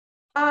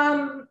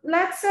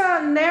Let's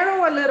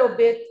narrow a little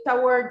bit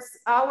towards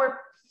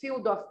our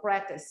field of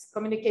practice,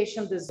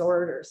 communication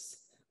disorders.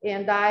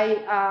 And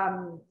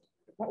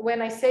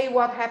when I say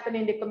what happened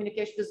in the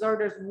communication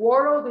disorders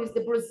world, is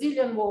the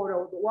Brazilian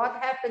world, what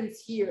happens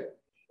here.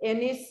 And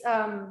it's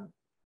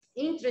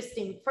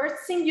interesting.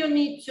 First thing you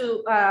need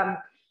to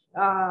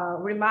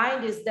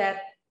remind is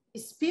that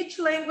speech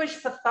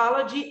language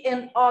pathology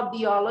and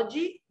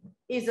audiology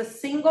is a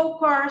single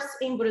course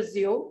in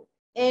Brazil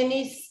and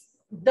is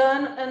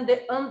done on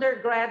the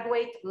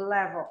undergraduate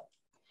level.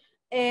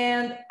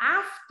 And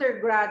after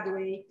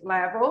graduate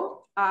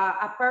level,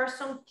 a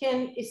person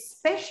can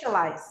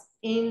specialize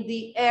in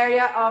the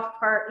area of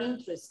her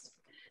interest.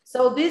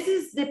 So this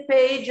is the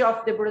page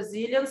of the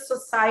Brazilian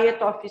Society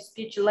of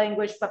Speech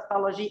Language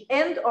Pathology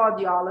and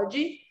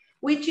Audiology,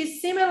 which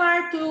is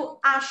similar to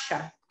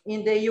ASHA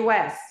in the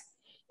US.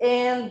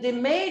 And the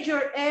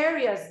major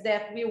areas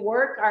that we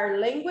work are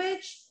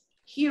language,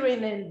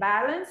 hearing and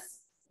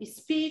balance,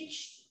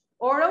 speech,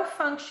 oral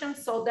function,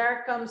 so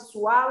there comes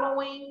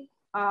swallowing,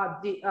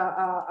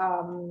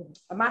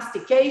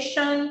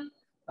 mastication,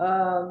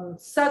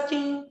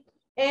 sucking,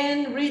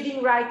 and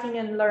reading, writing,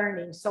 and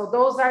learning. So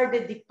those are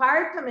the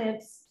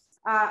departments,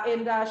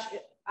 and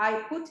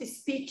I put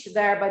speech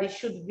there, but it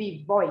should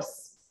be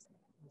voice,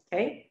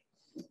 okay?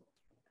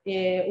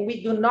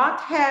 We do not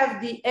have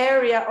the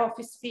area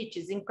of speech.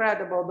 It's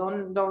incredible.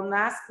 Don't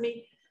ask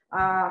me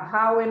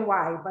how and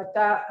why, but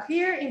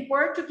here in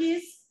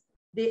Portuguese,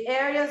 the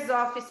areas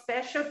of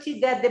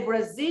specialty that the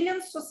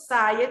Brazilian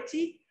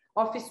Society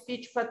of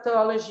Speech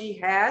Pathology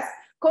has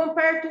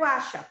compared to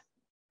ASHA.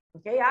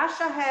 Okay,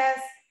 ASHA has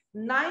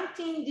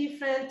 19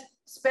 different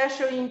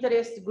special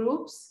interest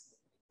groups,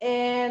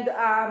 and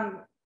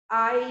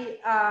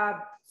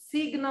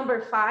SIG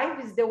number 5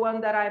 is the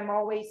one that I'm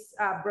always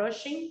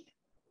brushing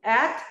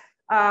at,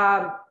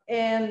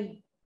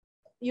 and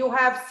you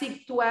have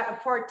SIG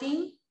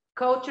 14,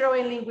 cultural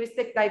and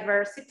linguistic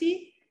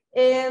diversity.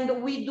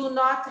 And we do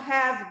not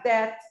have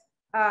that,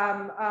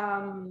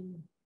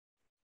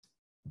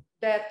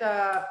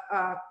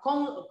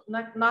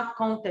 not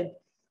content.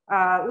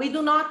 We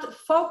do not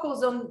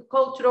focus on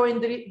cultural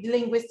and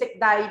linguistic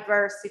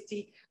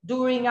diversity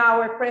during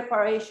our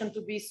preparation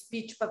to be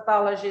speech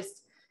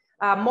pathologists,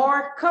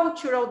 more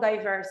cultural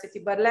diversity,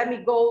 but let me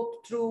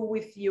go through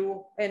with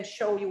you and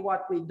show you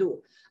what we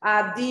do.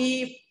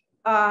 The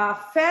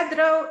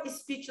Federal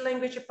Speech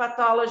Language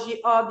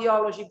Pathology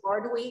Audiology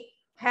Board, we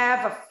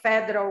have a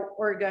federal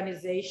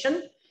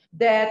organization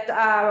that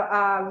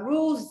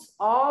rules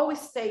all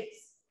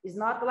states. It's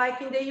not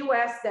like in the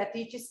US that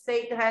each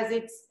state has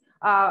its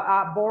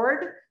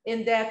board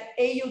and that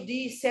AUD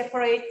is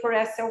separate for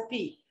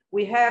SLP.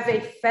 We have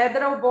a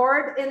federal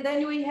board, and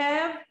then we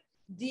have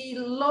the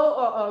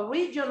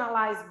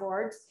regionalized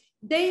boards.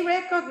 They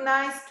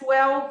recognize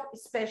 12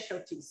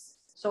 specialties.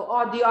 So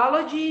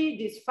audiology,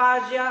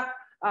 dysphagia,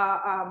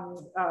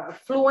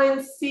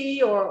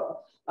 fluency, or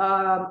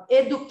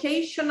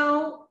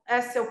educational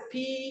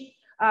SLP,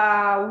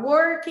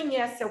 working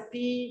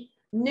SLP,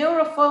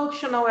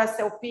 neurofunctional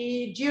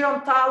SLP,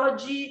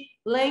 gerontology,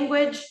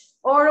 language,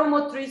 oral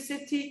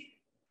motricity,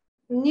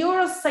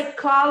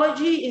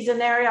 neuropsychology is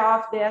an area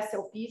of the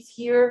SLPs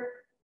here,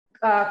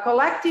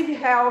 collective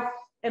health,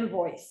 and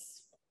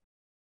voice.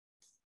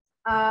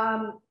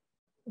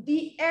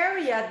 The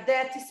area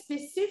that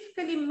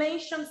specifically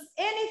mentions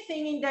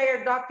anything in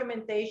their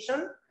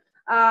documentation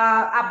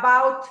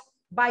about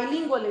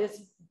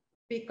bilingualism,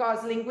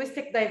 because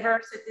linguistic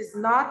diversity is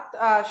not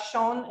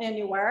shown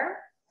anywhere,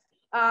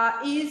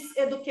 is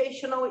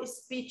educational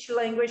speech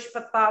language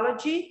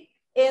pathology,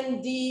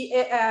 and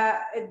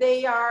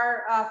they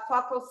are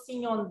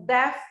focusing on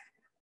deaf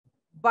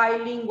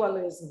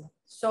bilingualism.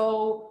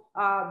 So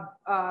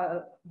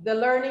the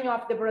learning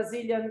of the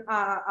Brazilian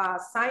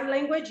sign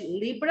language,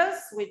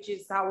 Libras, which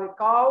is how we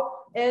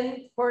call,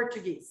 and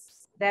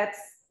Portuguese. That's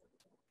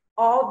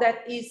all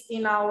that is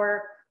in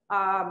our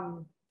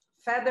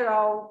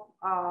federal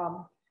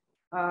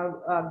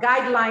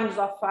guidelines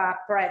of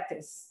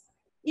practice.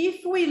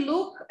 If we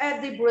look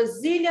at the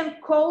Brazilian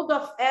Code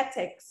of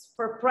Ethics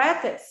for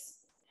practice,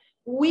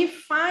 we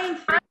find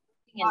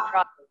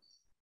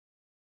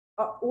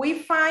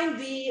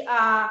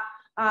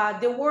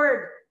the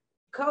word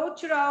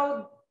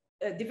cultural,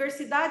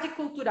 diversidade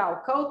cultural,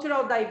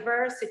 cultural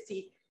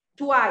diversity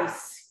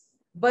twice,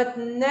 but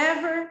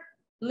never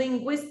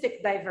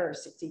linguistic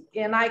diversity.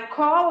 And I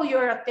call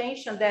your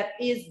attention that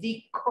is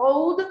the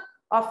Code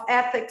of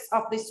Ethics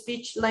of the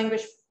Speech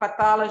Language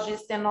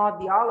Pathologists and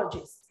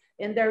Audiologists,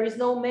 and there is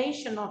no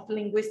mention of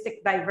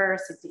linguistic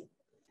diversity.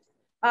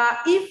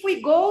 If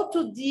we go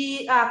to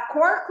the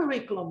core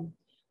curriculum,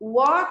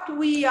 what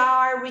we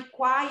are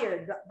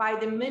required by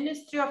the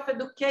Ministry of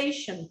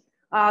Education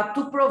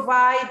to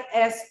provide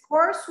as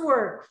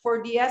coursework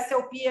for the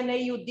SLP and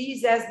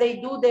AUDs as they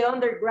do the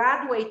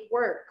undergraduate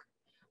work.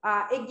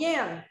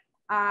 Again,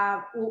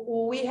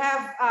 we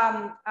have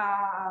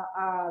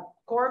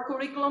core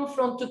curriculum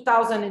from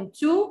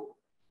 2002,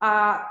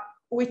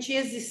 which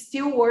is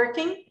still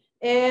working,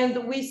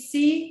 and we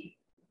see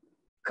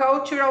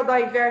cultural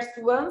diverse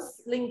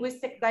once,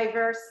 linguistic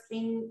diverse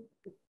in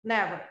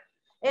never.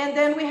 And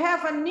then we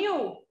have a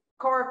new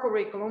core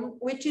curriculum,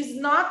 which is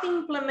not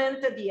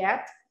implemented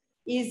yet,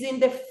 is in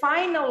the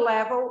final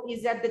level,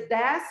 is at the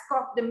desk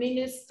of the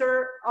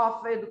Minister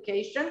of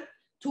Education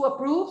to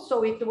approve,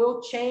 so it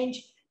will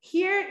change.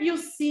 Here you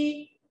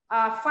see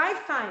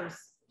 5 times,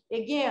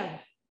 again,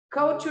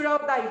 cultural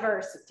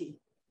diversity,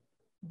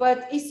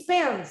 but it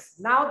spans.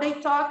 Now they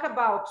talk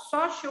about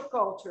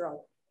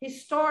sociocultural,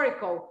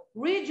 historical,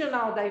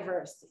 regional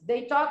diversity.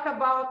 They talk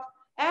about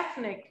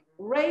ethnic,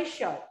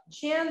 racial,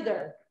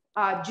 gender,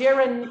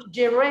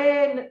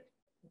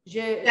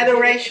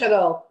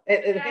 generational,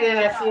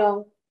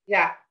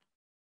 yeah,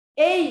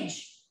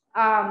 age,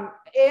 and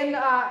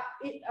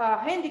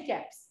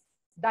handicaps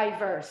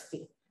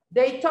diversity.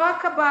 They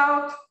talk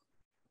about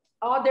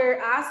other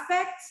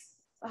aspects,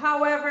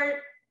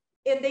 however,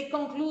 and they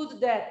conclude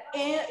that,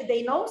 and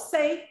they don't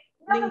say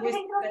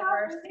linguistic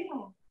diversity,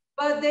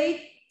 but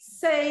they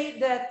say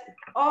that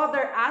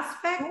other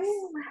aspects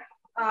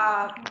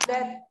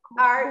that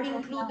are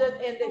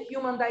included in the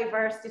human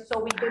diversity, so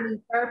we can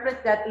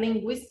interpret that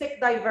linguistic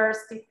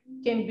diversity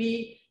can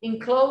be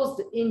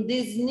enclosed in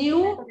this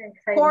new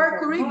core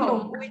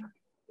curriculum, which is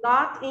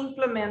not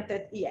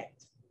implemented yet.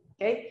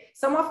 Okay,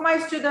 some of my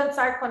students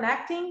are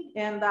connecting,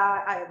 and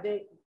I'm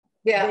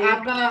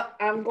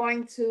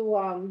going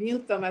to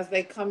mute them as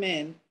they come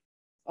in,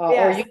 yes.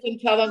 Or you can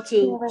tell them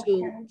to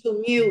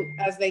mute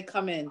as they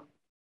come in.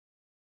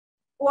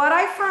 What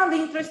I found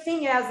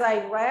interesting as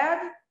I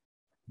read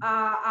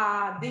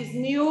this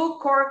new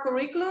core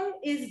curriculum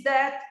is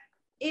that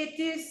it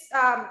is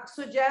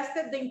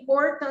suggested the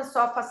importance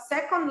of a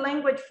second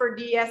language for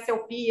the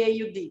SLP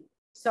AUD.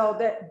 So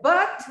that,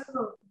 but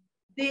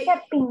the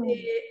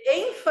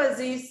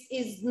emphasis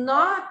is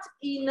not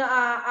in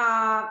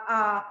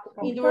the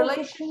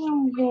relationship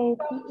with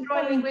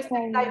cultural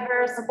linguistic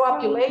diverse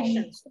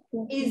populations,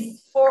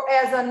 is for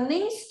as an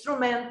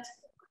instrument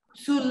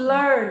to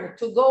learn,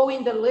 to go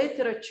in the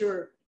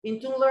literature,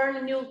 and to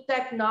learn new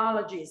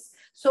technologies.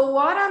 So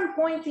what I'm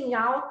pointing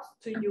out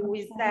to you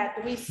is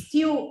that we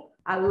still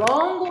a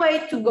long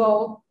way to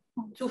go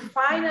to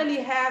finally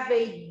have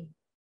a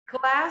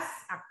class,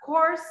 a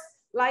course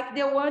like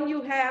the one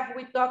you have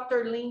with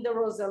Dr. Linda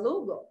Rosa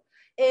Lugo.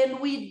 And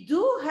we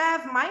do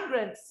have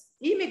migrants,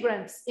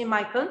 immigrants in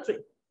my country.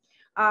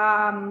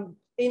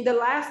 In the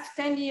last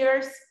 10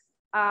 years,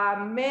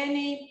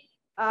 many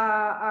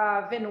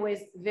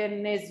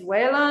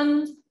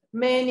Venezuelans,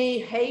 many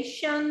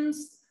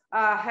Haitians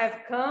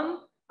have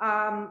come.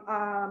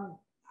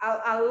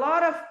 A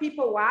lot of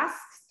people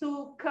asked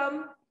to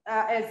come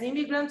as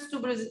immigrants to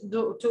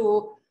Brazil.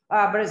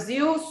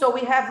 So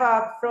we have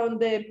from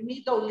the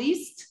Middle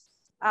East,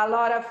 a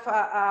lot of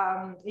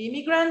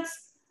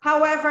immigrants.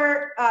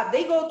 However,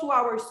 they go to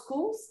our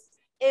schools,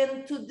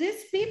 and to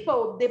these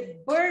people, the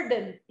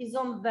burden is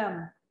on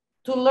them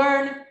to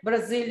learn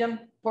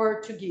Brazilian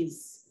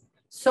Portuguese.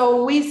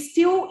 So we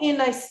still in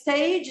a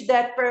stage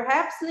that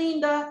perhaps,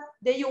 Linda,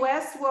 the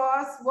US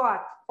was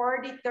what,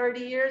 40, 30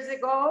 years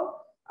ago?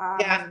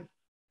 Yeah.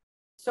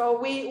 So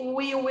we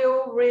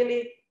will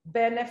really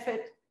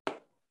benefit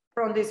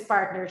from this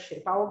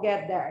partnership. I will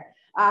get there.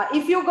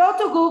 If you go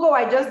to Google,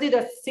 I just did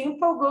a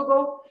simple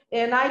Google,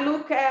 and I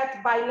look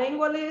at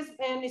bilingualism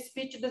and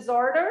speech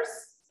disorders.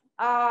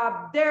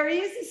 There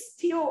is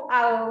still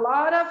a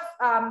lot of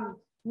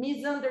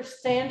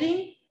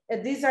misunderstanding.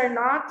 These are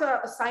not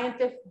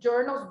scientific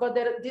journals, but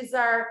these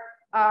are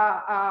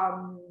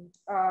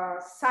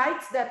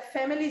sites that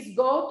families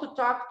go to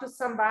talk to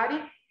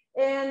somebody,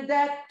 and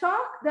that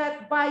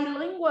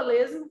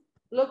bilingualism,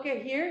 look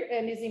at here,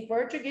 and it's in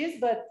Portuguese,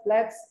 but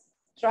let's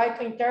try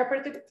to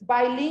interpret it.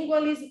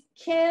 Bilingualism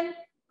can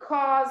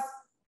cause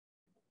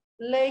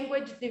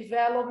language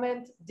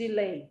development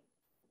delay.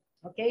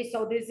 Okay,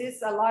 so this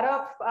is a lot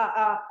of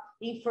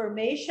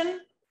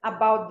information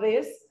about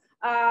this.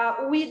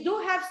 We do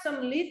have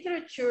some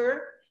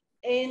literature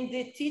in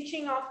the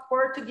teaching of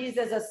Portuguese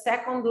as a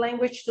second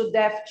language to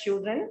deaf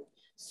children.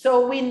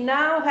 So we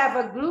now have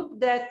a group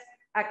that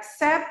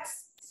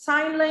accepts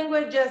sign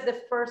language as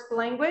the first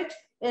language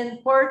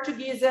and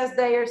Portuguese as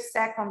their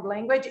second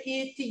language.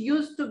 It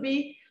used to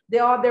be the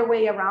other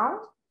way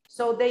around.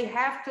 So they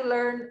have to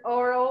learn an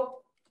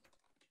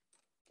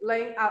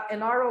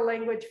oral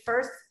language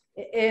first,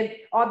 and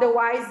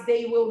otherwise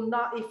they will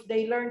not, if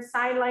they learn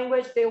sign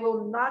language, they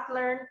will not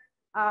learn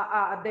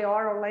the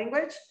oral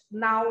language.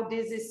 Now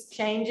this is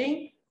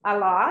changing a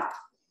lot.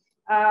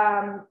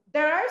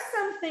 There are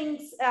some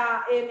things,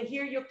 and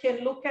here you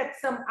can look at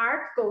some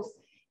articles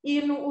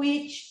in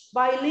which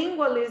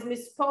bilingualism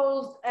is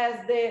posed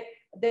as the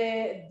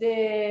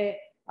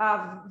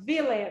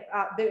villain,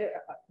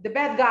 the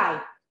bad guy,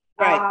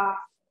 right.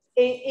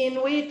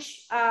 In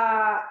which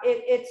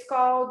it's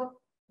called,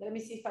 let me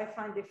see if I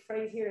find the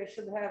phrase here, I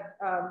should have,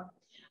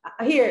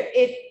 here,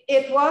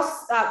 it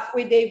was,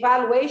 with the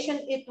evaluation,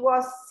 it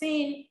was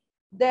seen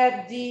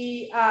that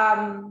the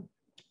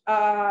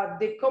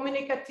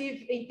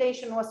communicative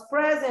intention was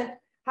present.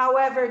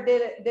 However,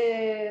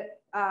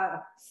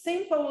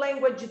 simple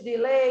language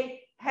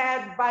delay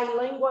had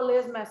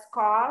bilingualism as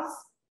cause.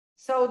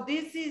 So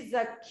this is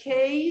a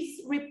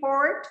case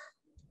report.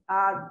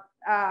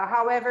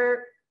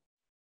 However,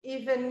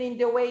 even in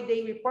the way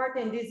they report,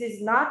 and this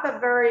is not a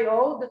very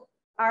old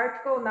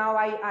article. Now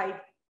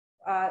I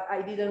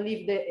didn't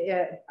leave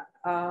the,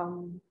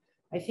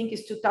 I think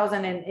it's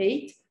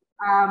 2008.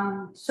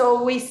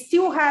 So we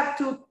still have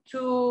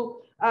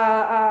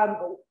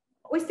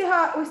we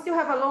still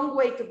have a long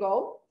way to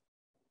go.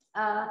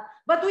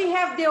 But we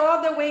have the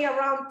other way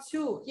around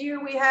too. Here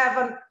we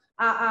have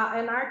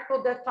an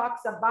article that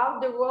talks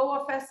about the role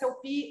of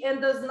SLP and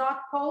does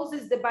not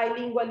poses the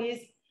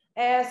bilingualism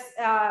as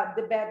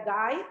the bad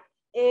guy.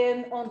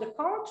 And on the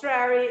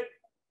contrary,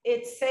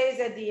 it says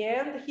at the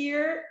end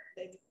here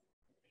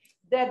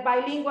that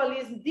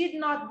bilingualism did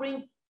not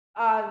bring,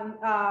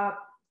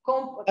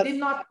 did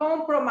not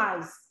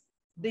compromise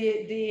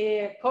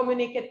the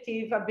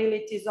communicative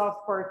abilities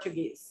of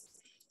Portuguese.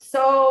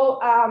 So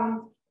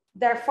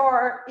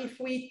therefore, if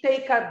we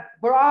take a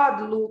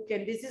broad look,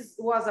 and this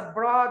was a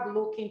broad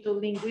look into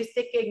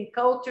linguistic and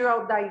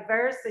cultural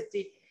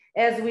diversity,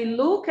 as we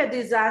look at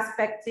these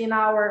aspects in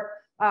our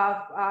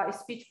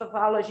speech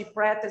pathology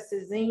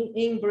practices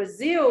in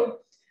Brazil,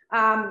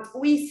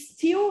 we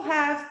still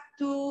have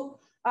to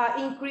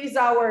increase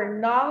our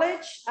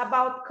knowledge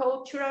about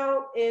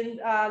cultural and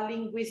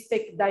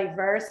linguistic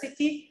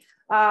diversity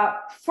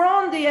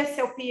from the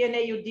SLP and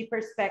AUD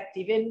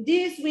perspective. And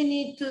this we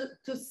need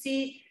to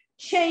see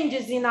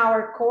changes in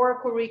our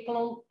core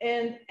curriculum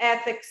and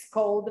ethics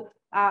code.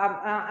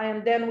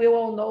 And then we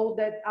will know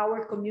that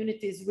our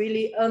community is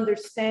really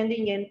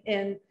understanding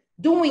and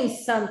doing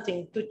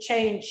something to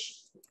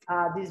change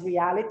this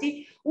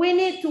reality. We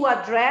need to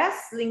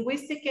address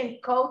linguistic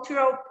and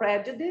cultural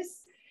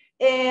prejudice.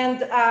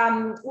 And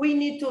we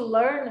need to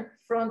learn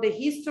from the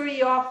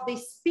history of the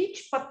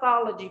speech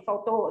pathology.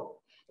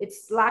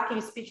 It's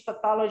lacking speech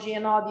pathology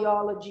and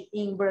audiology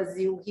in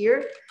Brazil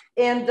here.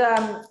 And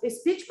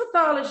speech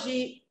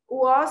pathology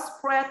was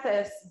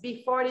practiced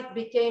before it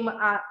became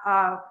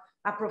a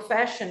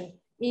profession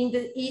in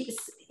the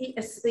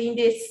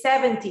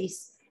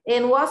 70s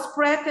and was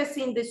practiced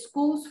in the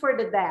schools for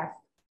the deaf.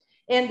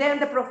 And then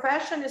the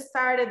profession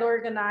started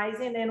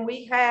organizing, and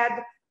we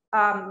had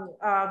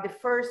the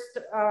first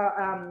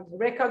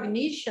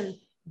recognition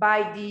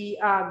by the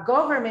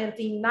government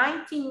in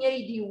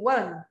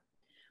 1981.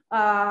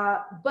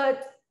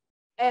 But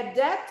at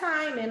that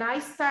time, and I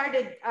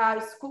started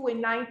school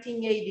in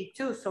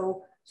 1982,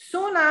 so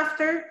soon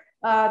after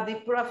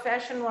the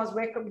profession was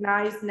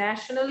recognized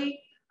nationally,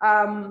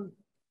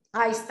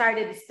 I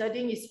started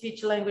studying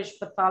speech language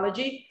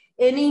pathology.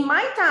 And in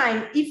my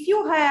time, if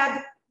you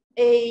had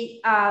a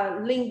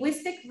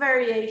linguistic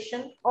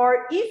variation,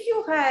 or if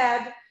you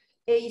had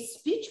a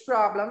speech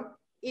problem,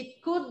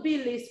 it could be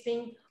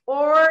lisping,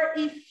 or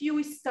if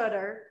you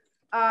stutter,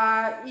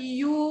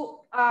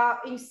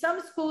 in some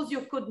schools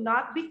you could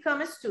not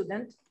become a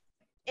student,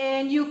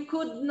 and you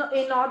could,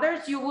 in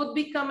others, you would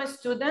become a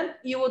student,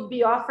 you would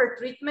be offered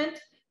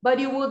treatment, but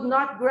you would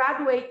not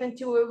graduate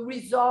until you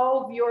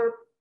resolve your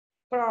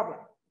problem,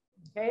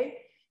 okay?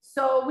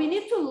 So we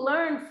need to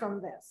learn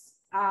from this.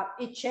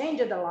 It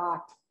changed a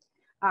lot.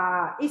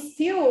 It's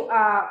still,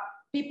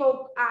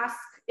 people ask,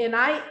 and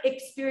I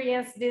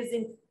experienced this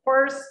in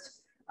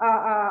first,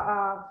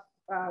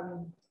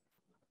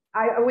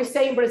 we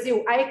say in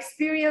Brazil, I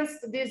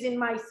experienced this in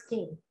my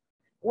skin.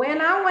 When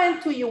I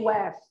went to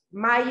UF,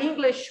 my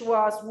English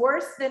was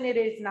worse than it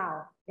is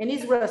now, and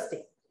it's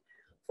rusty.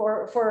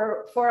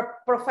 For a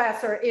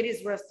professor, it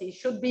is rusty. It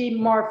should be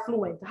more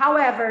fluent.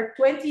 However,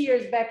 20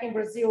 years back in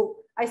Brazil,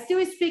 I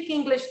still speak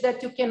English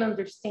that you can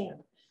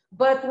understand.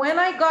 But when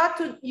I got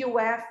to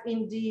UF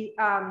in the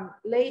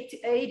late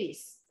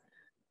 80s,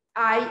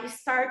 I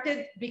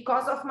started,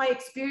 because of my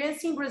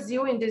experience in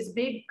Brazil in this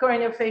big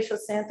craniofacial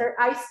center,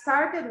 I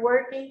started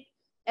working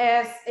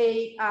as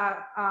a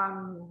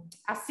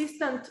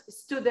assistant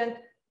student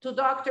to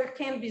Dr.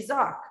 Ken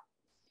Bizok.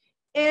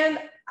 And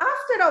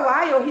after a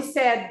while, he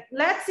said,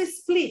 let's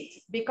split,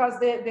 because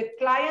the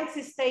clients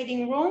stayed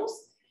in rooms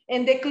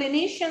and the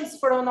clinicians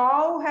from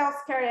all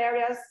healthcare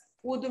areas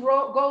would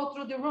go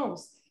through the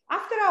rooms.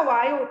 After a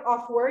while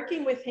of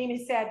working with him,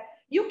 he said,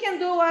 you can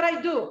do what I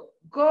do.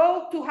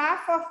 Go to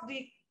half of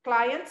the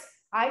clients,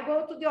 I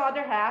go to the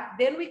other half,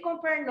 then we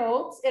compare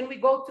notes and we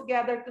go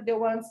together to the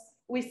ones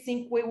we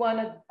think we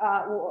wanna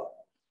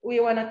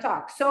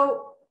talk.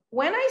 So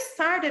when I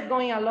started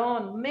going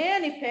alone,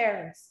 many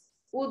parents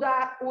would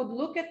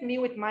look at me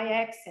with my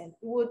accent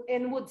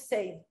and would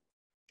say,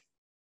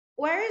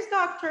 where is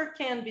Dr.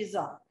 Ken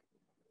Bizok?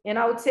 And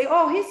I would say,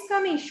 oh, he's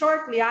coming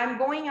shortly. I'm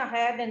going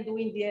ahead and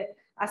doing the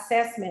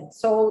assessment.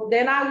 So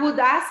then I would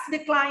ask the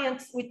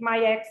clients with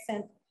my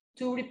accent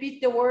to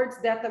repeat the words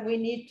that we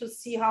need to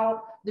see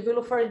how the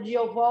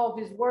vilopharyngeal valve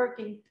is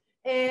working.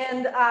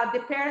 And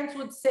the parents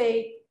would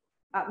say,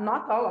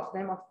 not all of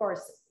them, of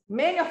course,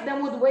 many of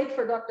them would wait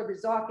for Dr.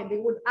 Bizok, and they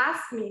would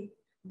ask me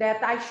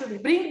that I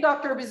should bring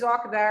Dr.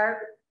 Bizok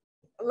there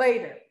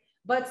later.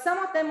 But some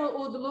of them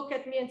would look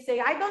at me and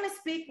say,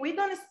 we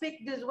don't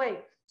speak this way.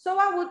 So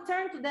I would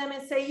turn to them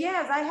and say,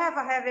 yes, I have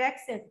a heavy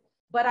accent,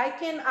 but I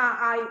can,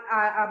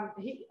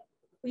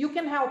 you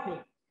can help me.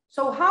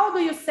 So how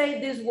do you say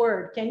this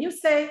word? Can you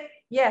say,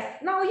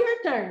 yes, now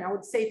your turn, I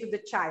would say to the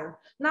child.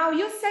 Now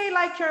you say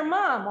like your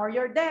mom or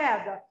your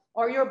dad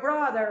or your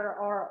brother,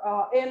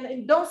 or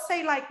and don't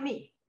say like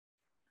me.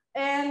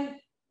 And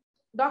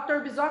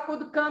Dr. Bizok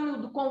would come,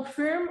 would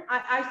confirm.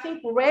 I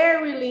think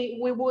rarely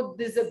we would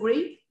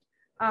disagree,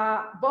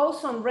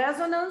 both on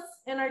resonance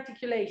and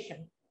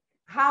articulation.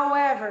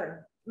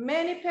 However,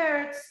 many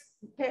parents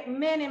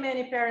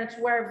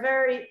were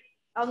very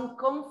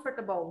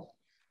uncomfortable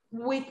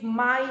with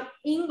my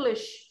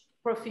English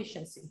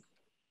proficiency.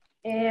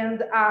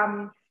 And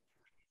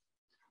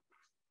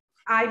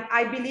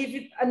I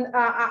believe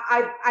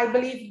I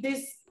believe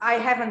this, I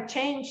haven't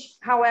changed.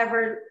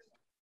 However,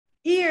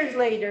 years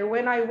later,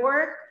 when I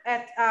worked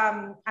at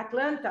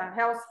Atlanta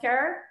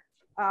Healthcare,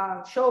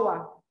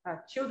 SHOA,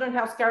 Children's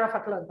Healthcare of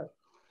Atlanta,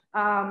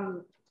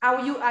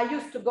 I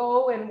used to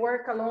go and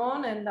work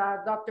alone, and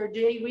Dr.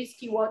 Jay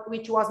Risky,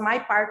 which was my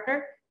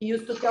partner, he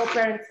used to tell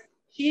parents,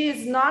 she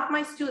is not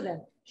my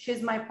student,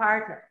 she's my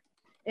partner.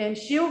 And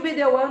she'll be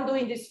the one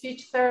doing the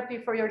speech therapy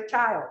for your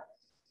child.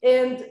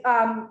 And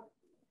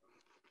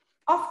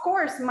of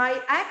course,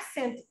 my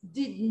accent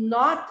did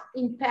not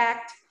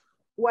impact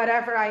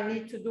whatever I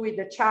need to do with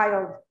the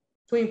child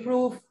to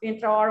improve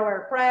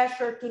intraoral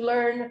pressure, to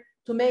learn,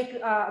 to make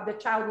the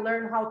child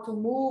learn how to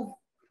move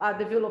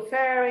the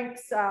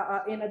velopharynx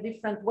in a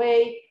different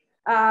way.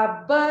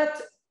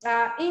 But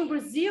in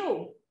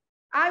Brazil,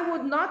 I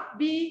would not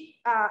be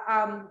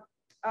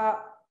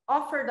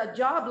offered a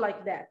job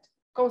like that,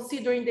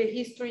 considering the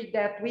history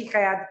that we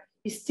had.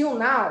 Still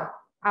now,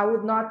 I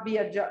would not be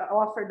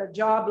offered a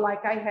job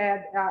like I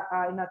had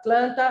in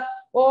Atlanta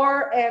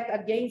or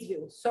at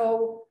Gainesville.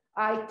 So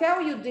I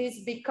tell you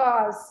this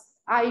because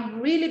I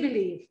really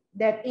believe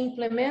that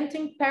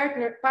implementing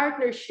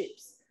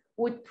partnerships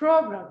with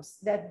programs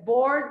that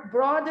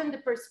broaden the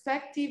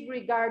perspective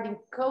regarding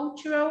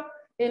cultural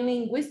and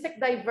linguistic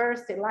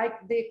diversity, like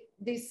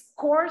this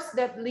course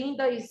that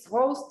Linda is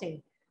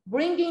hosting,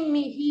 bringing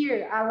me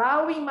here,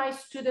 allowing my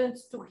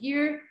students to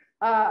hear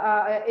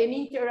and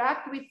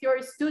interact with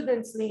your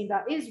students,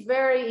 Linda, is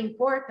very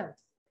important.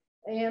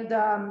 And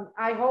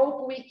I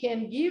hope we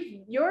can give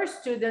your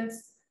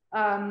students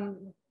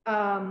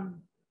the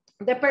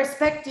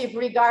perspective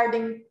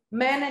regarding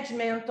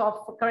management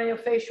of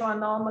craniofacial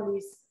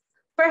anomalies.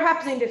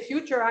 Perhaps in the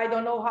future, I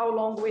don't know how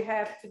long we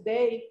have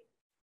today,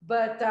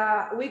 but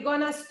we're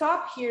gonna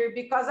stop here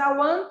because I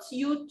want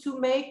you to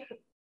make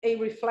a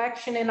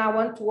reflection, and I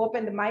want to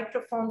open the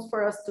microphones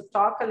for us to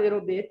talk a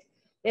little bit.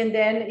 And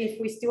then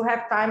if we still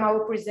have time, I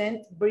will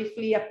present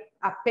briefly a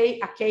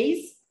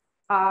case.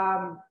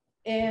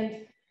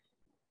 And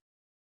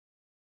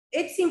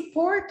it's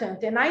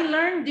important, and I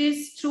learned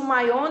this through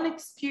my own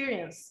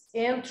experience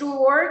and through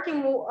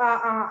working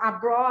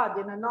abroad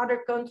in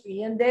another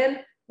country, and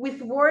then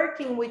with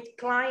working with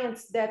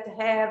clients that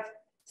have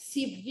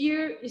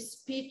severe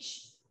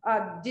speech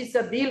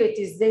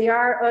disabilities. They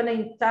are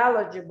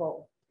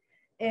unintelligible.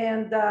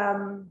 And,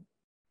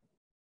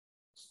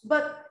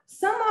 but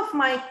some of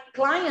my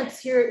clients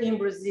here in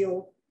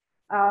Brazil,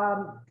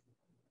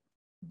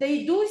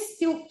 they do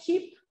still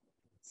keep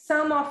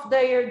some of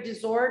their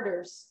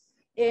disorders,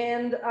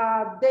 and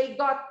they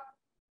got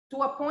to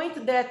a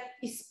point that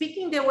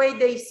speaking the way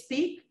they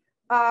speak,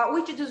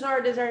 which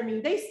disorders are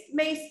mean? They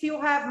may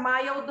still have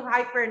mild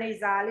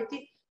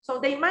hypernasality, so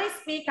they might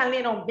speak a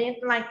little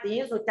bit like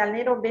this with a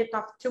little bit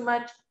of too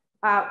much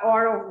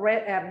oral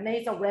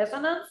nasal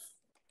resonance,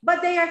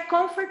 but they are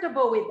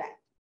comfortable with that.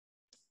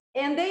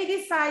 And they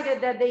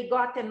decided that they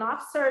got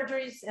enough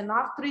surgeries,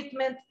 enough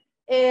treatment,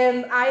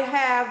 and I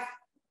have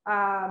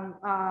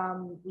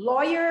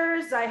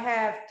lawyers, I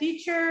have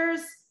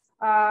teachers,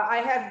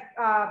 I have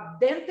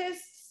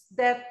dentists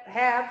that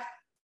have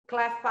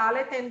cleft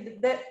palate,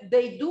 and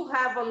they do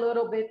have a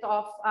little bit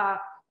of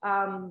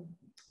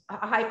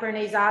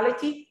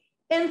hypernasality.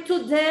 And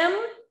to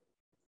them,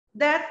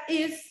 that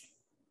is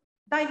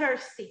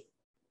diversity.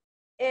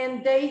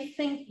 And they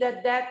think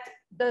that that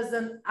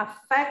doesn't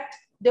affect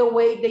the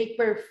way they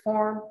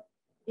perform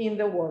in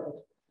the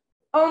world.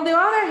 On the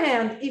other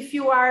hand, if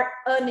you are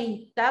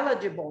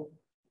unintelligible,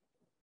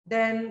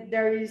 then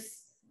there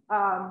is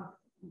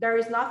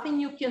nothing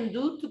you can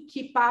do to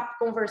keep up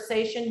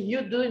conversation.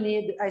 You do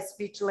need a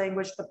speech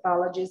language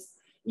pathologist.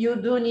 You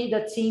do need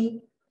a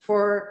team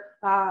for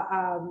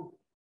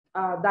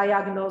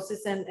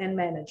diagnosis and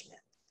management.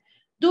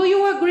 Do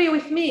you agree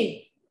with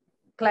me,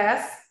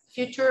 class?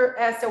 Future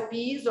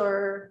SLPs,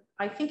 or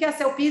I think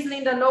SLPs,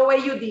 Linda, no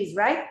AUDs,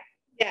 right?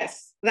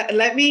 Yes.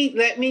 Let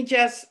me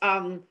just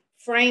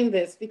frame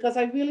this, because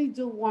I really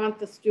do want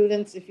the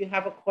students, if you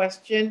have a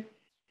question,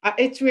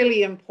 it's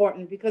really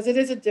important because it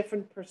is a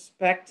different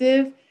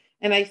perspective.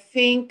 And I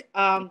think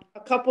a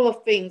couple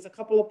of things, a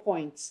couple of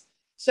points.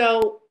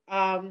 So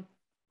Dr.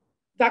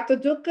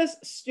 Dutka's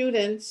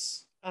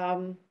students,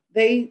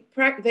 they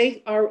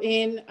are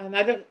in, and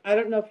I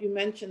don't know if you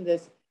mentioned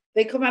this,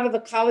 they come out of the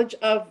College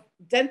of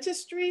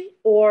Dentistry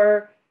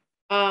or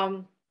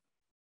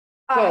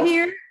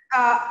here,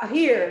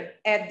 here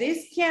at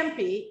this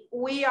campi,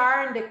 we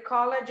are in the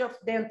College of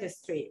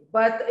Dentistry,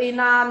 but in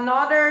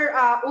another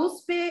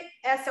USP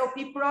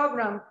SLP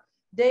program,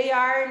 they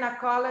are in a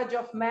College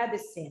of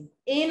Medicine.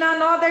 In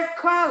another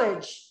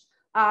college,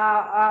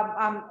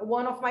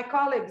 one of my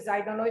colleagues, I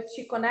don't know if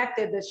she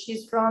connected,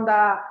 she's from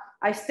the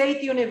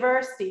state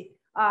university.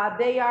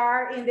 They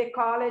are in the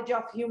College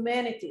of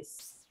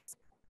Humanities.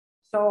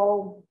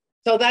 So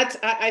that's,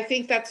 I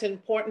think that's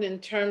important in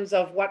terms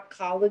of what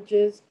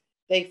colleges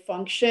they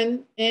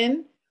function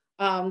in.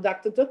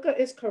 Dr. Dutka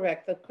is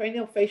correct. The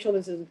craniofacial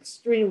is an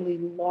extremely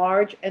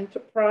large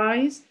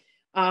enterprise.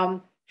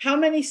 How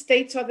many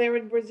states are there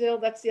in Brazil?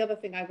 That's the other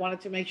thing I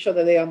wanted to make sure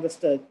that they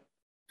understood.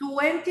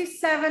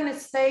 27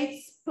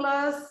 states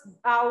plus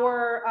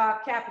our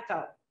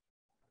capital.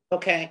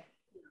 Okay.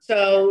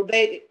 So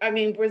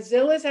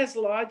Brazil is as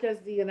large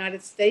as the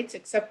United States,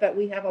 except that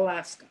we have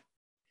Alaska.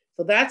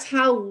 So that's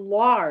how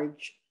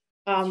large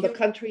the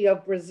country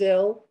of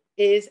Brazil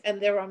is. And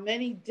there are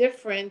many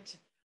different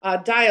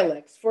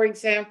dialects. For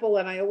example,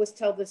 and I always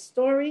tell this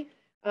story,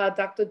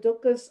 Dr.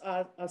 Dutka's,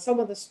 some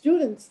of the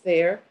students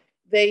there,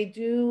 they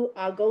do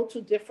go to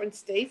different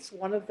states,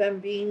 one of them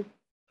being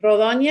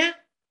Rondônia.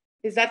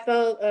 Is that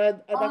the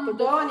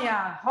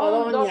Rondônia.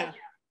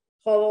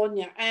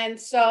 Rondônia. And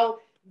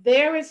so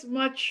there is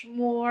much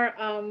more,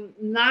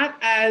 not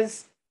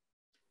as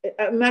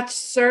much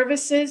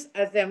services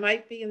as there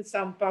might be in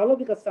Sao Paulo,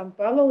 because Sao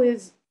Paulo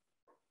is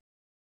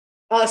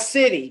a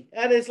city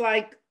that is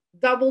like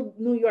double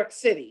New York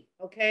City.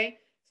 Okay,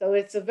 so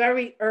it's a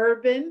very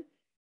urban,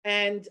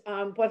 and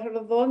but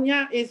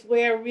Rondônia is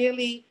where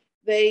really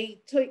they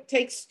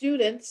take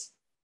students.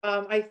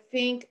 I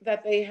think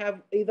that they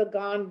have either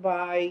gone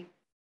by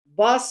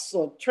bus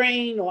or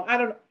train or I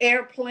don't know,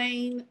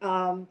 airplane.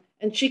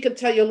 And she could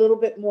tell you a little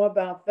bit more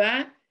about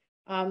that.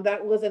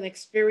 That was an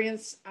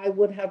experience I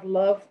would have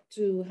loved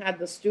to have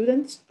the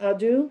students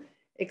do,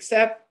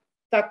 except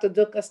Dr.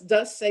 Dukas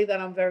does say that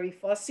I'm very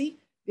fussy,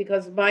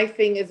 because my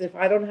thing is if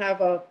I don't have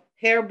a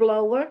hair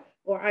blower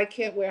or I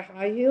can't wear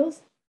high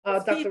heels,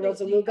 Dr.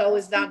 Rosalugo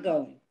is not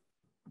going.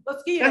 Go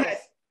ahead.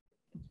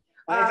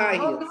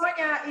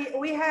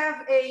 We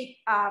have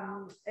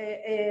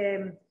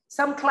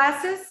some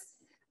classes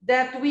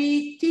that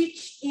we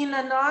teach in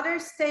another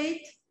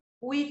state,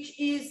 which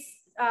is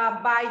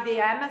by the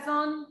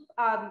Amazon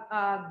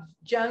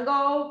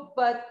jungle,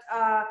 but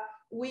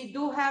we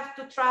do have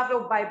to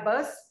travel by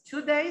bus,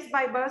 2 days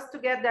by bus to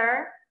get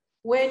there.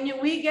 When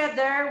we get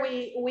there,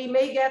 we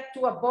may get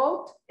to a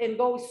boat and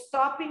go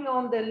stopping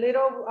on the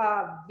little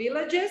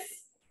villages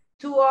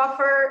to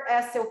offer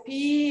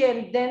SLP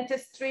and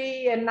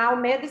dentistry and now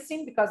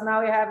medicine, because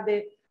now we have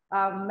the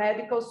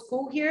medical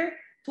school here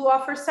to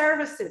offer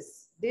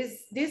services.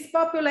 This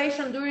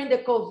population during the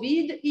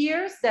COVID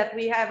years that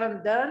we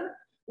haven't done,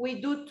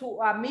 we do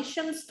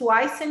missions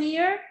twice a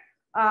year.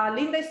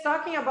 Linda is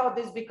talking about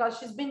this because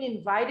she's been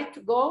invited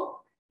to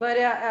go, but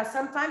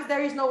sometimes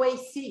there is no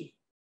AC.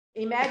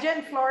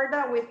 Imagine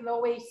Florida with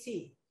no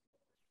AC.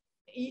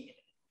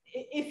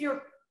 If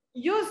you're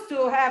used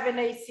to having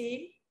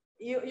AC,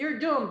 you're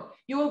doomed.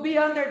 You will be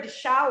under the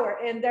shower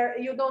and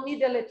you don't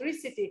need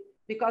electricity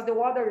because the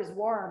water is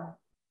warm.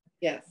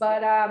 Yes.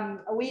 But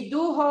we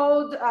do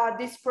hold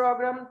this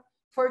program.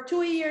 For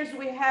 2 years,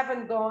 we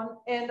haven't gone.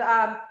 And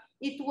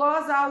it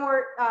was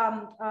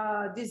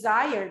our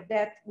desire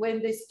that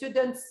when the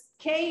students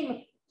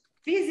came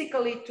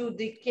physically to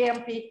the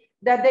campi,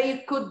 that they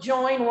could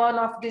join one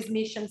of these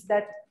missions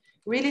that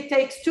really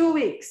takes 2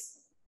 weeks.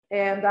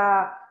 And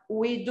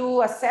we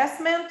do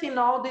assessment in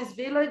all these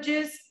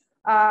villages.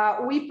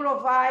 We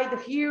provide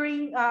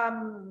hearing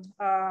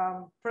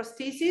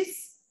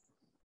prosthesis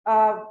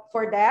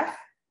for deaf.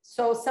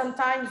 So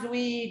sometimes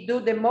we do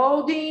the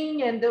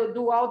molding and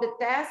do all the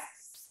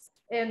tests,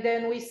 and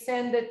then we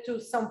send it to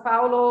São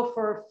Paulo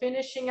for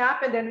finishing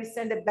up, and then we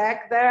send it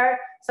back there,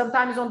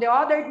 sometimes on the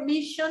other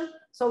mission.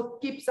 So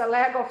it keeps a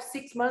lag of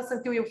 6 months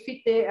until you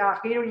fit the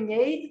hearing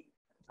aid.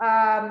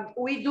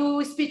 We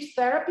do speech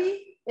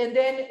therapy, and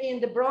then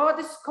in the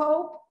broad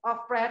scope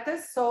of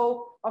practice.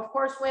 So of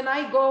course, when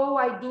I go,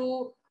 I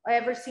do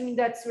everything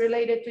that's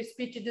related to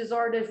speech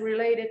disorders,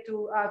 related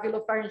to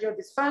vilopharyngeal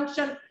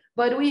dysfunction.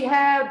 But we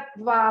have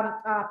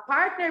a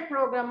partner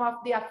program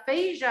of the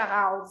aphasia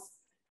house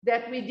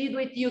that we did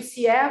with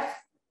UCF,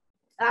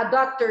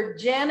 Dr.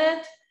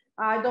 Janet.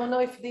 I don't know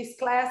if these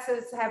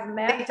classes have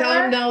met I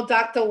don't know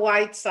Dr.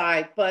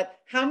 Whiteside, but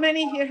how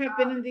many here have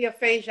been in the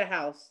aphasia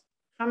house?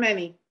 How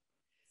many?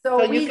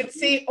 So you could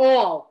see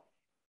all.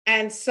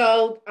 And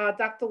so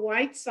Dr.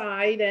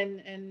 Whiteside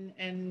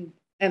and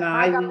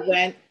I, we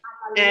went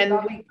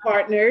and we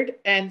partnered.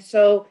 And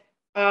so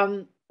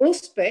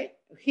USP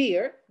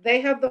here, they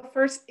have the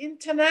first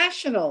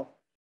international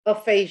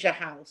aphasia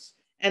house.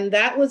 And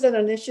that was an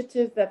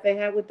initiative that they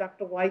had with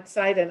Dr.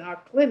 Whiteside and our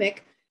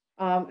clinic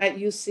at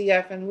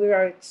UCF. And we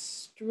are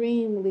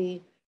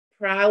extremely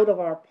proud of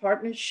our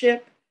partnership.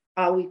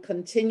 We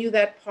continue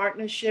that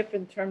partnership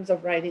in terms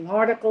of writing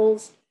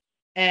articles.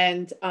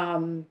 And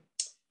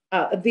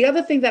the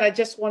other thing that I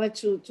just wanted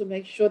to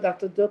make sure,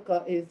 Dr.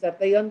 Dutka, is that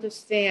they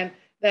understand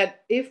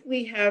that if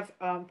we have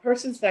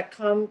persons that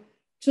come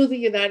to the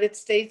United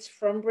States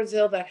from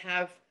Brazil that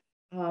have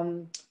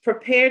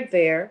prepared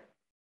there,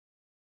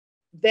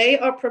 they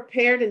are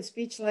prepared in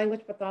speech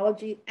language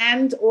pathology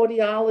and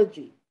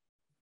audiology.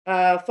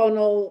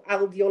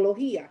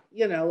 Fonoaudiologia,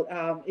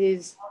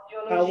 is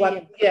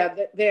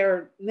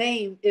their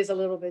name is a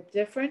little bit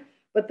different,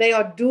 but they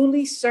are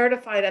duly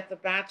certified at the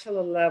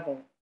bachelor level.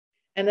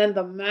 And then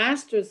the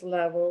master's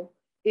level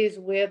is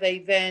where they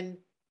then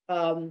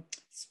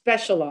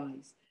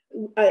specialize.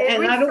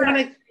 And I don't want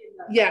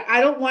to,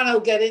 I don't want to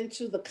get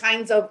into the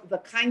kinds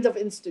of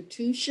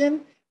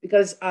institution,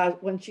 because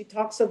when she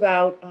talks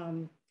about,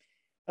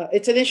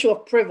 it's an issue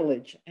of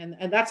privilege,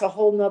 and that's a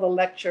whole nother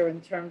lecture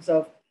in terms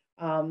of,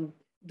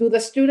 do the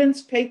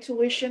students pay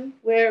tuition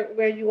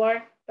where you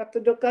are, Dr.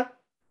 Dutka?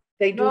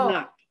 They do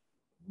not.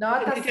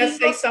 Can you just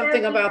say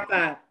something about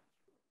that?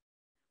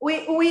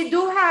 We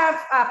do have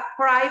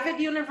private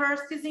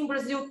universities in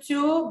Brazil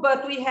too,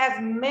 but we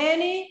have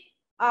many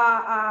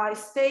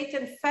state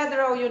and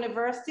federal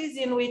universities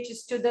in which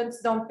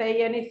students don't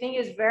pay anything.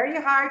 It's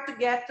very hard to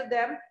get to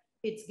them.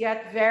 It's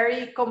get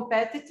very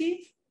competitive.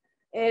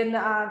 And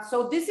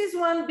so this is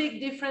one big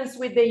difference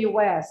with the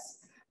US.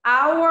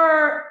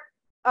 Our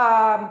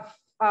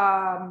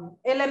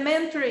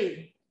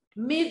elementary,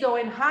 middle,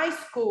 and high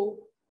school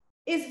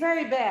is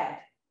very bad.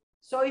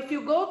 So if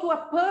you go to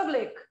a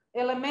public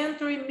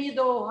elementary,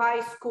 middle,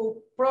 high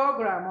school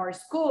program or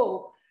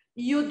school,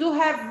 you do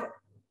have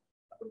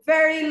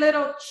very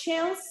little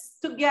chance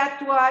to get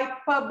to a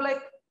public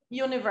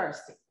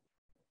university.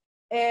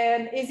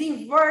 And it's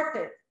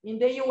inverted. In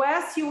the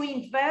US, you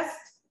invest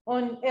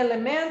on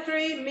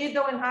elementary,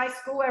 middle, and high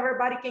school.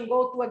 Everybody can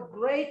go to a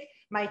great,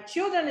 my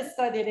children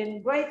studied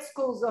in great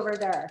schools over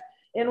there.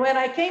 And when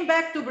I came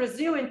back to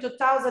Brazil in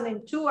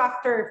 2002,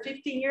 after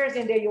 15 years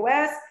in the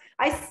US,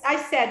 I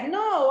said,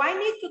 no, I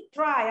need to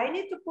try. I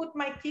need to put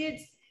my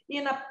kids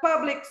in a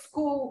public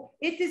school.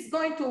 It is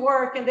going to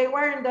work. And they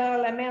were in the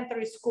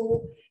elementary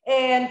school,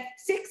 and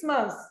 6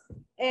 months.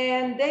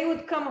 And they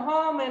would come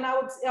home, and I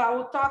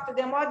would talk to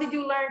them. What did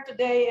you learn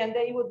today? And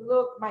they would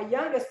look. My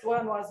youngest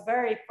one was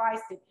very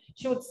feisty.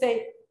 She would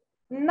say,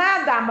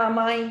 nada,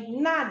 mamãe,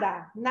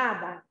 nada,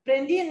 nada.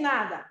 Aprendi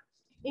nada.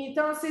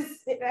 Então,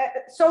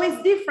 so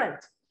it's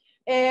different.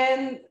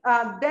 And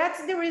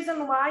that's the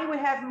reason why we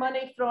have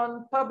money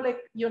from public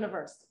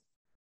university.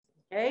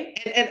 Okay.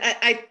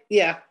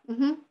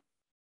 Mm-hmm.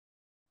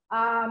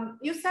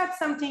 You said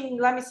something,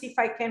 let me see if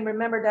I can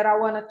remember that I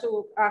wanted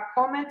to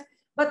comment,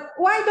 but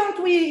why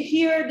don't we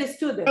hear the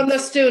students? From the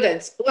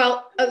students.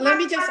 Well, let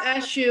me just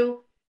ask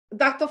you,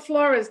 Dr.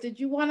 Flores, did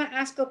you want to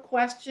ask a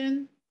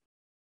question?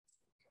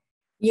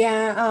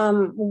 Yeah,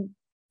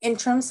 in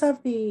terms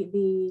of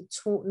the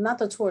tool, not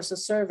the tours, the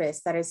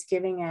service that is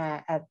giving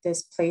at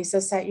these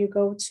places that you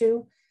go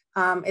to,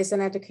 is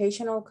an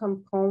educational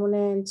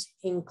component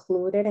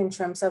included in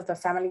terms of the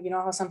family? You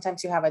know how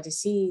sometimes you have a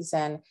disease,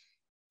 and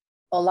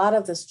a lot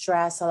of the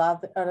stress, a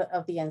lot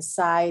of the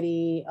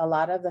anxiety, a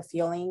lot of the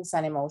feelings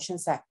and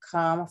emotions that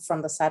come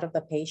from the side of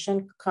the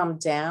patient come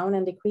down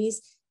and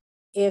decrease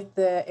if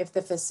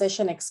the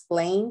physician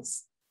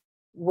explains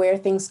where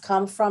things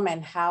come from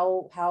and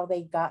how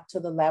they got to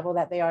the level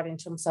that they are in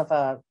terms of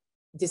a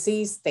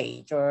disease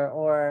stage,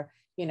 or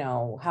you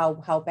know,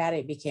 how bad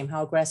it became,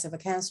 how aggressive a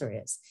cancer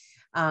is.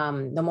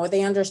 The more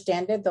they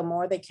understand it, the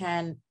more they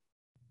can,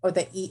 or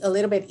a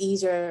little bit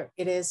easier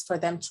it is for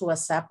them to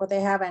accept what they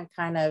have and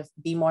kind of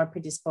be more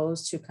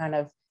predisposed to kind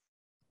of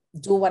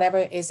do whatever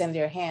is in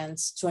their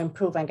hands to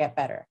improve and get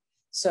better.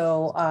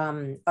 So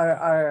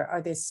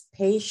are these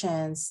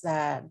patients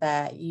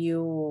that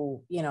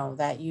you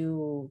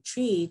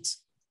treat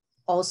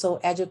also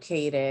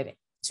educated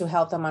to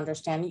help them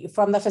understand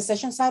from the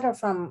physician side, or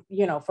from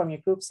your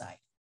group side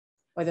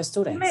or the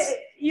students?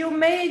 You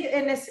made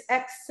an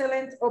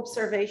excellent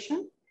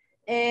observation,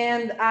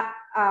 and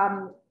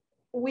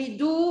we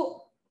do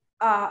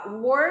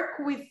work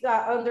with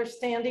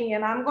understanding,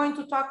 and I'm going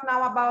to talk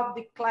now about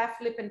the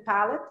cleft lip and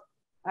palate,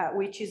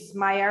 which is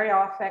my area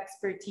of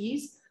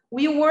expertise.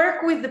 We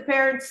work with the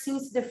parents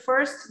since the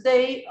first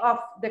day of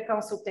the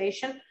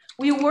consultation.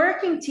 We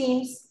work in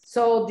teams,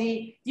 so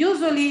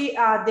usually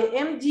the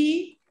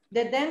MD,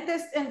 the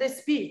dentist, and the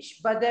speech,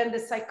 but then the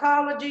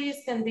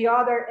psychologist and the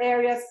other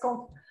areas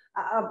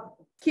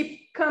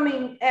keep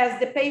coming as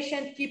the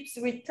patient keeps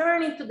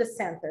returning to the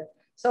center.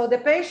 So the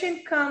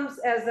patient comes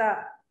as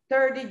a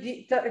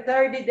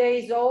 30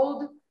 days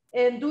old,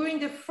 and during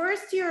the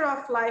first year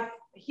of life,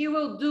 he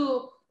will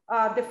do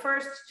the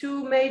first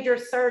 2 major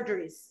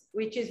surgeries,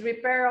 which is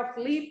repair of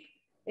lip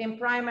and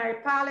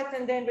primary palate,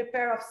 and then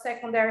repair of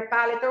secondary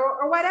palate,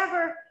 or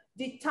whatever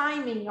the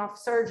timing of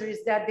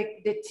surgeries that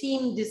the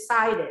team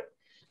decided.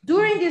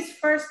 During this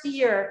first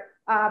year,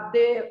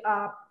 the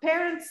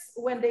parents,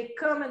 when they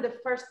come in the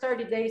first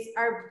 30 days,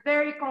 are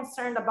very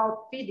concerned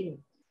about feeding.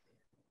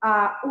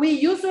 We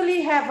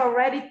usually have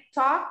already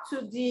talked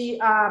to the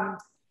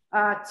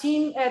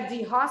team at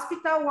the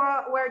hospital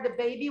where the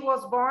baby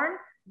was born.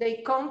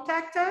 They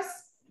contact us.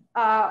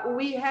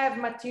 We have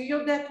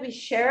material that we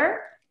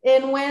share.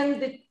 And when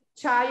the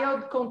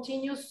child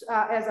continues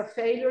as a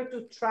failure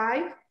to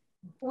thrive,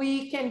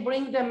 we can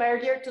bring them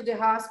earlier to the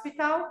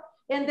hospital.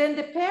 And then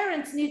the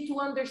parents need to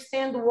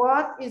understand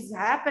what is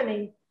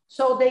happening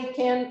so they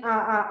can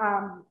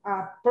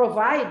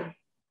provide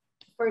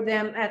for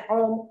them at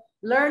home,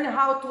 learn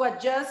how to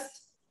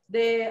adjust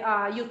the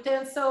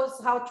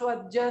utensils, how to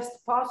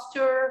adjust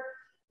posture.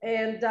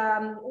 And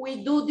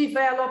we do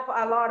develop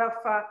a lot of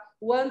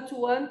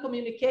one-to-one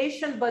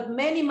communication, but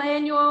many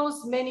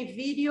manuals, many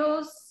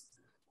videos.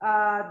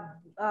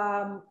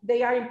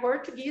 They are in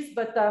Portuguese,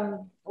 but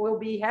we'll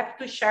be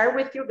happy to share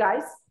with you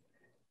guys.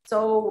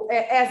 So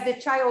as the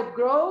child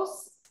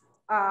grows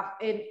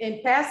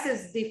and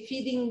passes the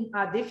feeding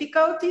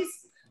difficulties,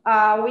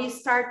 we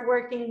start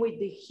working with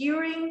the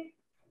hearing,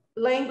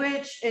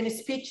 language, and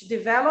speech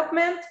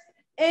development,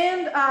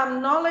 and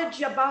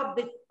knowledge about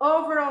the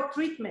overall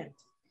treatment.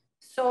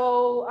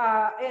 So,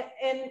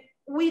 and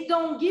we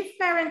don't give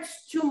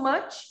parents too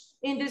much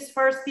in this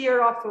first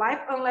year of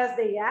life unless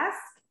they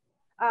ask.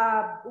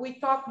 We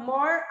talk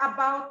more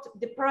about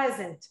the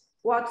present,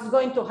 what's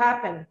going to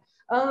happen,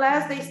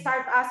 unless they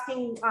start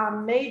asking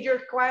major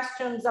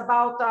questions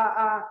about,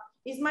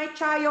 is my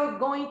child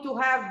going to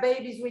have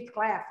babies with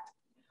cleft?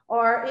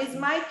 Or is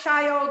my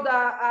child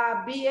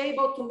be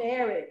able to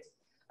marry?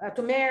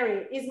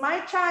 Is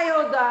my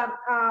child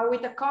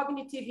with a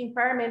cognitive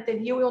impairment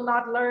and he will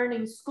not learn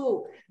in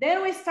school?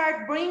 Then we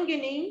start bringing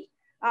in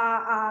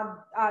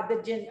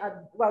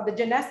the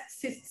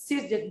geneticist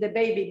sees the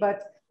baby,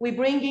 but we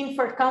bring in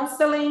for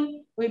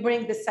counseling, we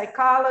bring the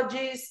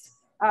psychologist,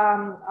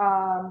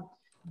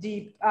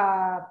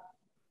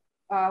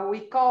 we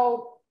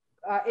call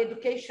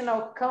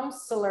educational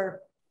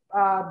counselor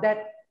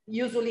that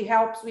usually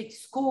helps with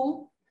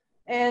school,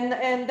 and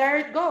there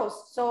it goes.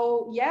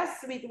 So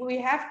yes,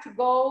 we have to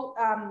go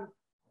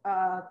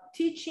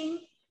teaching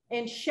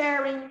and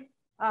sharing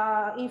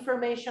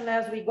information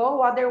as we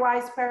go.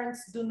 Otherwise,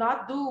 parents do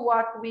not do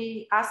what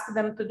we ask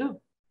them to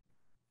do.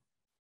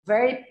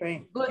 Very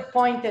good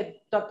pointed,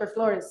 Dr.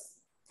 Flores.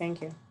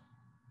 Thank you.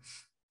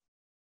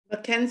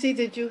 Mackenzie,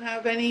 did you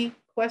have any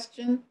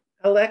question?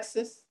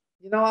 Alexis,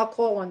 you know I'll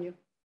call on you.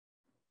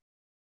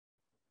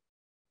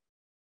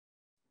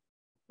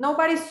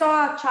 Nobody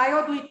saw a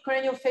child with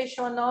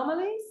craniofacial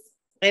anomalies?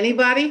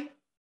 Anybody?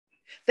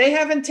 They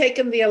haven't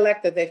taken the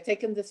elective, they've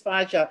taken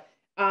dysphagia.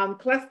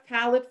 Cleft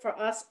palate for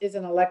us is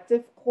an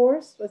elective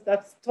course,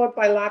 that's taught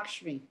by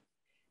Lakshmi.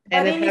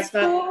 And but in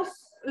schools,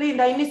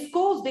 Linda, in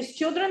schools, these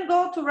children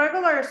go to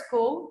regular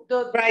school.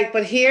 Right,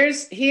 but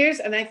here's,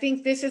 and I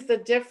think this is the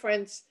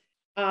difference,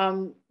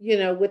 you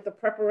know, with the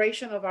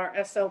preparation of our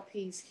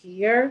SLPs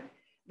here,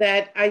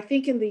 that I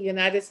think in the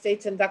United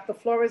States, and Dr.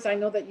 Flores, I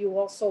know that you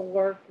also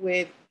work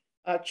with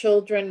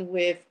children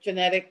with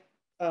genetic,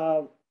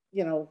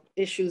 you know,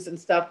 issues and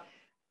stuff.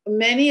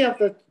 Many of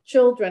the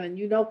children, and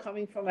you know,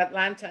 coming from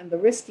Atlanta and the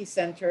Risky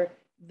Center,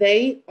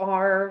 they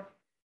are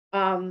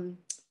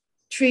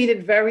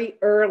treated very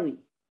early.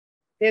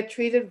 They're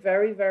treated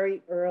very,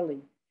 very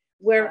early.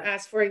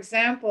 Whereas, for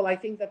example, I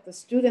think that the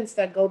students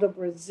that go to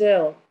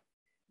Brazil,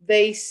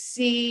 they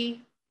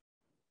see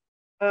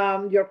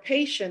your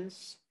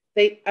patients,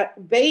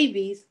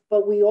 babies,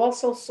 but we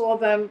also saw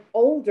them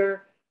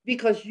older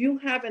because you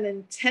have an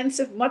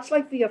intensive, much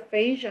like the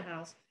aphasia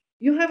house,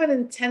 you have an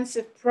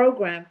intensive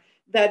program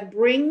that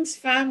brings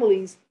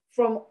families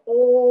from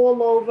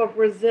all over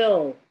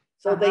Brazil.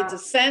 So they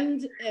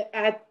descend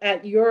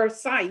at your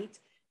site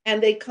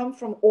and they come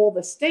from all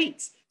the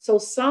states. So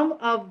some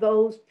of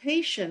those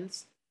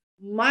patients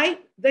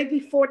they be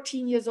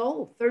 14 years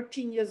old,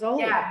 13 years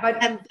old,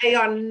 and they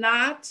are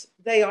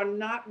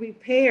not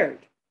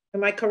repaired.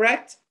 Am I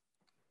correct?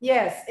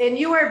 Yes, and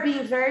you are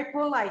being very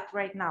polite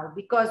right now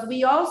because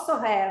we also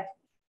have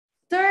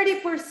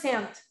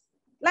 30%.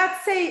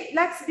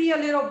 Let's be a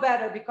little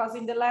better because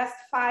in the last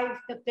 5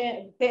 to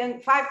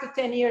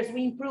 10 years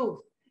we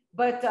improved.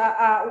 But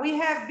we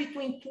have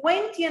between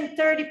 20 and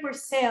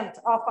 30%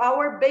 of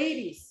our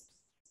babies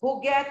who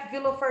get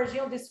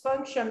vilopharyngeal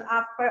dysfunction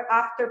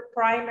after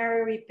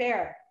primary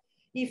repair.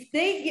 If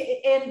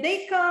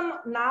they come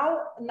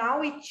now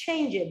we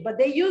change it, but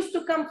they used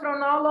to come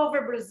from all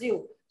over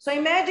Brazil. So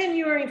imagine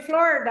you're in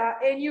Florida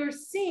and you're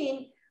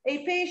seeing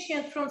a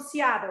patient from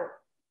Seattle.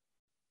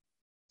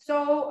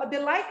 So the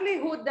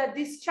likelihood that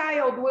this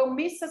child will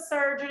miss a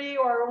surgery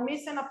or will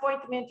miss an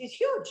appointment is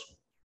huge.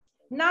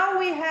 Now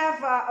we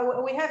have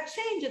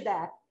changed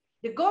that.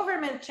 The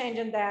government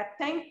changing that.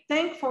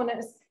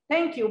 Thankfulness.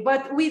 Thank you.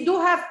 But we do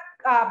have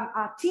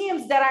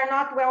teams that are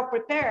not well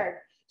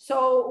prepared.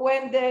 So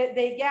when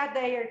they get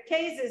their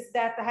cases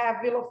that have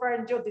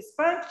vilopharyngeal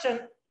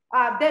dysfunction,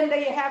 then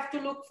they have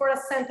to look for a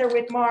center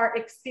with more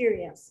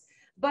experience.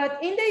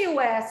 But in the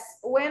US,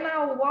 when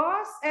I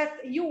was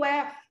at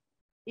UF,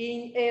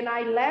 and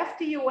I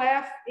left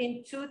UF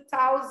in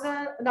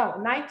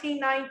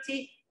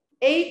 1990,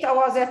 8 I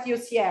was at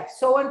UCF.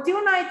 So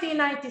until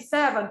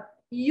 1997,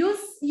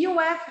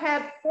 UF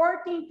had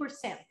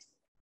 14%.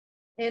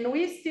 And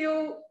we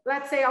still,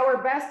 let's say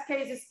our best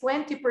case is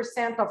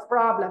 20% of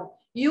problem.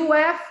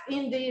 UF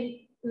in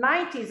the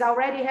 90s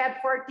already had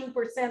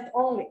 14%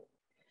 only.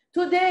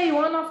 Today,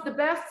 one of the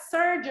best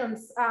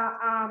surgeons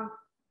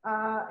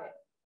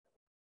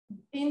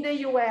in the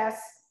US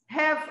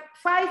have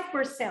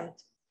 5%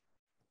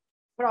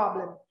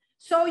 problem.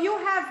 So you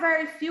have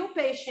very few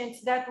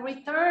patients that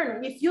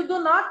return. If you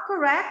do not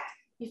correct,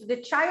 if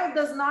the child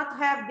does not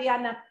have the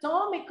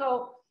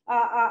anatomical,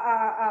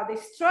 the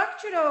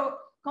structural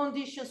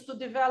conditions to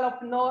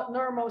develop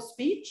normal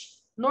speech,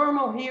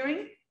 normal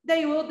hearing,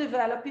 they will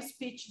develop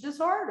speech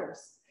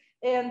disorders.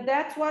 And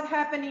that's what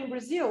happened in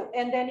Brazil.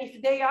 And then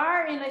if they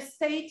are in a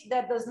state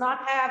that does not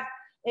have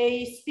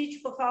a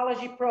speech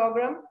pathology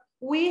program,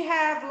 we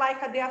have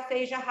like at the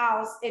Aphasia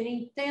House, an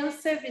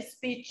intensive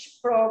speech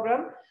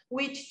program,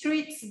 which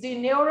treats the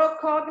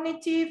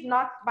neurocognitive,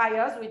 not by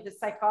us, with the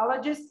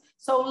psychologist.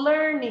 So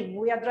learning,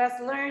 we address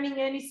learning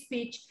and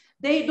speech.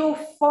 They do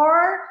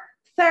 4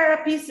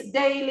 therapies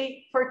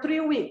daily for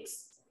 3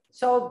 weeks.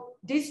 So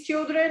these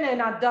children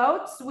and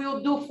adults will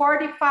do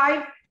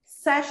 45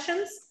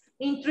 sessions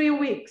in 3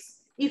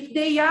 weeks. If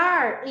they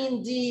are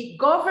in the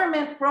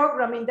government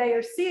program in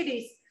their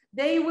cities,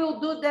 they will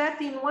do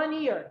that in 1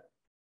 year,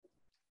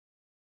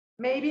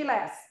 maybe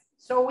less.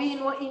 So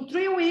in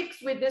 3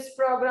 weeks with this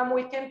program,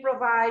 we can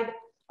provide,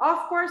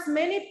 of course,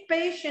 many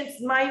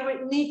patients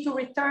might need to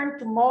return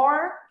to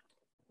more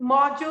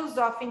modules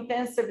of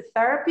intensive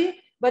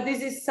therapy, but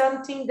this is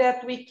something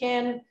that we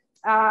can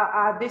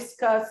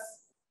discuss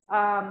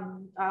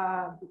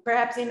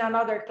perhaps in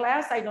another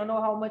class. I don't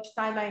know how much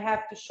time I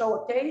have to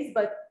show a case,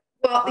 but.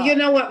 Well, you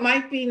know what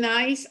might be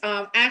nice?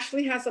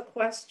 Ashley has a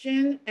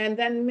question, and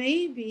then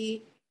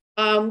maybe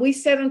we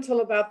said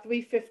until about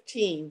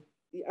 3:15.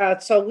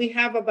 So we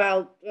have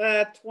about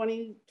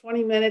 20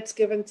 minutes,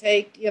 give and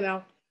take, you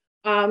know.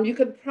 You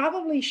could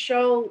probably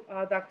show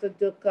Dr.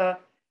 Dutka,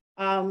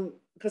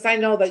 because I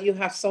know that you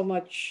have so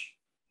much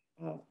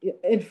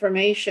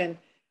information,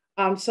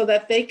 so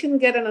that they can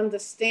get an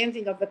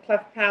understanding of the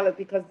cleft palate,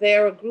 because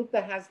they're a group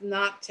that has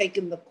not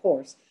taken the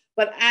course.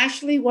 But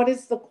Ashley, what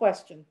is the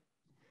question?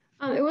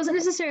 It wasn't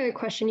necessarily a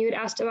question. You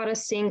had asked about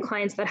us seeing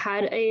clients that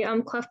had a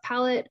cleft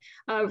palate.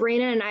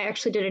 Raina and I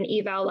actually did an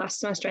eval last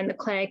semester in the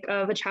clinic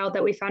of a child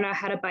that we found out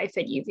had a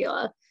bifid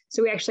uvula.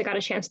 So we actually got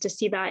a chance to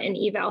see that and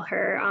eval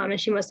her, and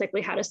she most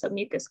likely had a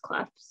submucous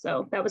cleft.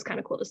 So that was kind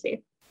of cool to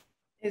see.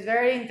 It's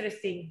very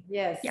interesting,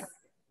 yes. Yeah.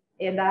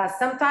 And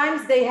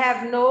sometimes they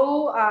have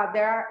no,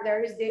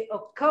 there is the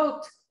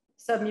occult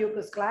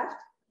submucous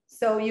cleft.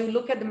 So you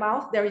look at the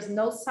mouth, there is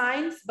no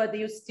signs, but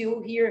you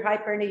still hear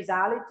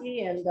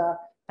hypernasality and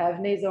have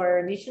nasal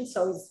emission.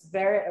 So it's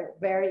very,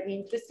 very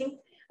interesting.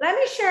 Let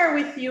me share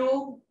with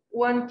you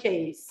one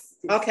case.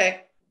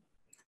 Okay.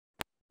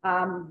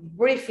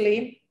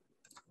 Briefly.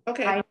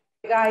 Okay. I know,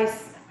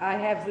 guys, I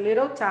have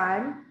little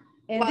time.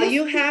 And while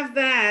you have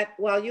that,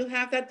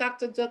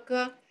 Dr.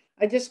 Dutka,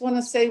 I just want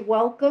to say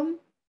welcome.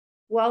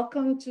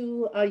 Welcome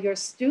to your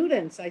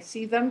students. I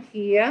see them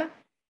here.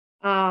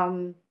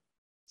 Thank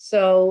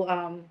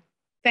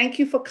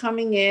you for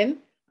coming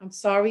in. I'm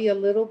sorry a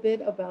little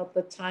bit about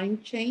the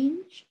time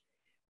change,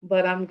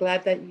 but I'm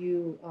glad that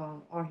you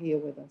are here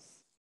with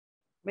us.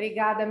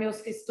 Obrigada,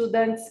 meus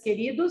estudantes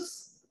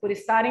queridos, por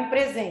estarem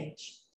presentes.